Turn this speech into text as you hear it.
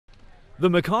The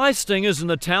Mackay Stingers and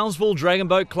the Townsville Dragon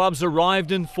Boat clubs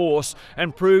arrived in force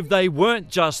and proved they weren't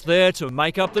just there to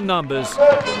make up the numbers.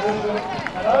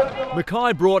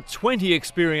 Mackay brought 20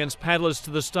 experienced paddlers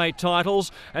to the state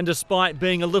titles, and despite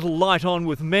being a little light on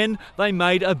with men, they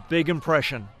made a big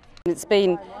impression. It's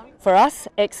been, for us,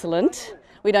 excellent.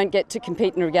 We don't get to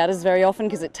compete in regattas very often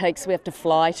because we have to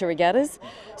fly to regattas.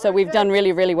 So we've done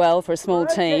really, really well for a small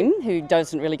team who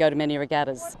doesn't really go to many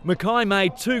regattas. Mackay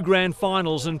made 2 grand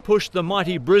finals and pushed the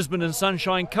mighty Brisbane and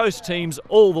Sunshine Coast teams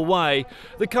all the way.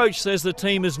 The coach says the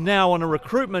team is now on a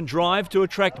recruitment drive to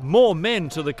attract more men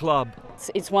to the club.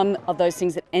 It's one of those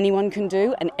things that anyone can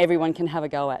do and everyone can have a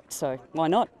go at, so why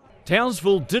not?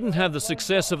 Townsville didn't have the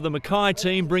success of the Mackay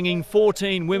team bringing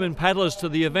 14 women paddlers to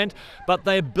the event, but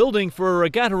they're building for a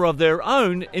regatta of their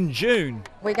own in June.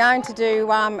 We're going to do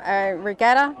a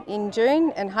regatta in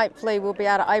June, and hopefully we'll be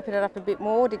able to open it up a bit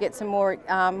more to get some more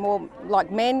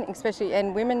like men, especially,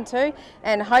 and women too,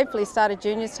 and hopefully start a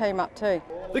juniors team up too.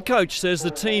 The coach says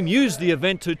the team used the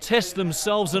event to test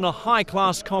themselves in a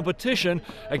high-class competition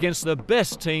against the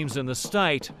best teams in the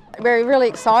state. We're really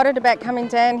excited about coming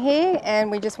down here, and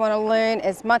we just want to learn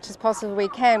as much as possible we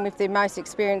can with the most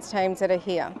experienced teams that are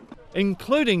here.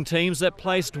 Including teams that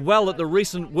placed well at the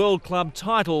recent World Club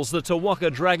titles, the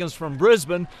Tawaka Dragons from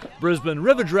Brisbane, Brisbane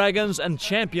River Dragons and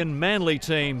champion Manly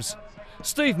teams.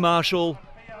 Steve Marshall,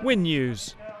 Win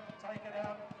News.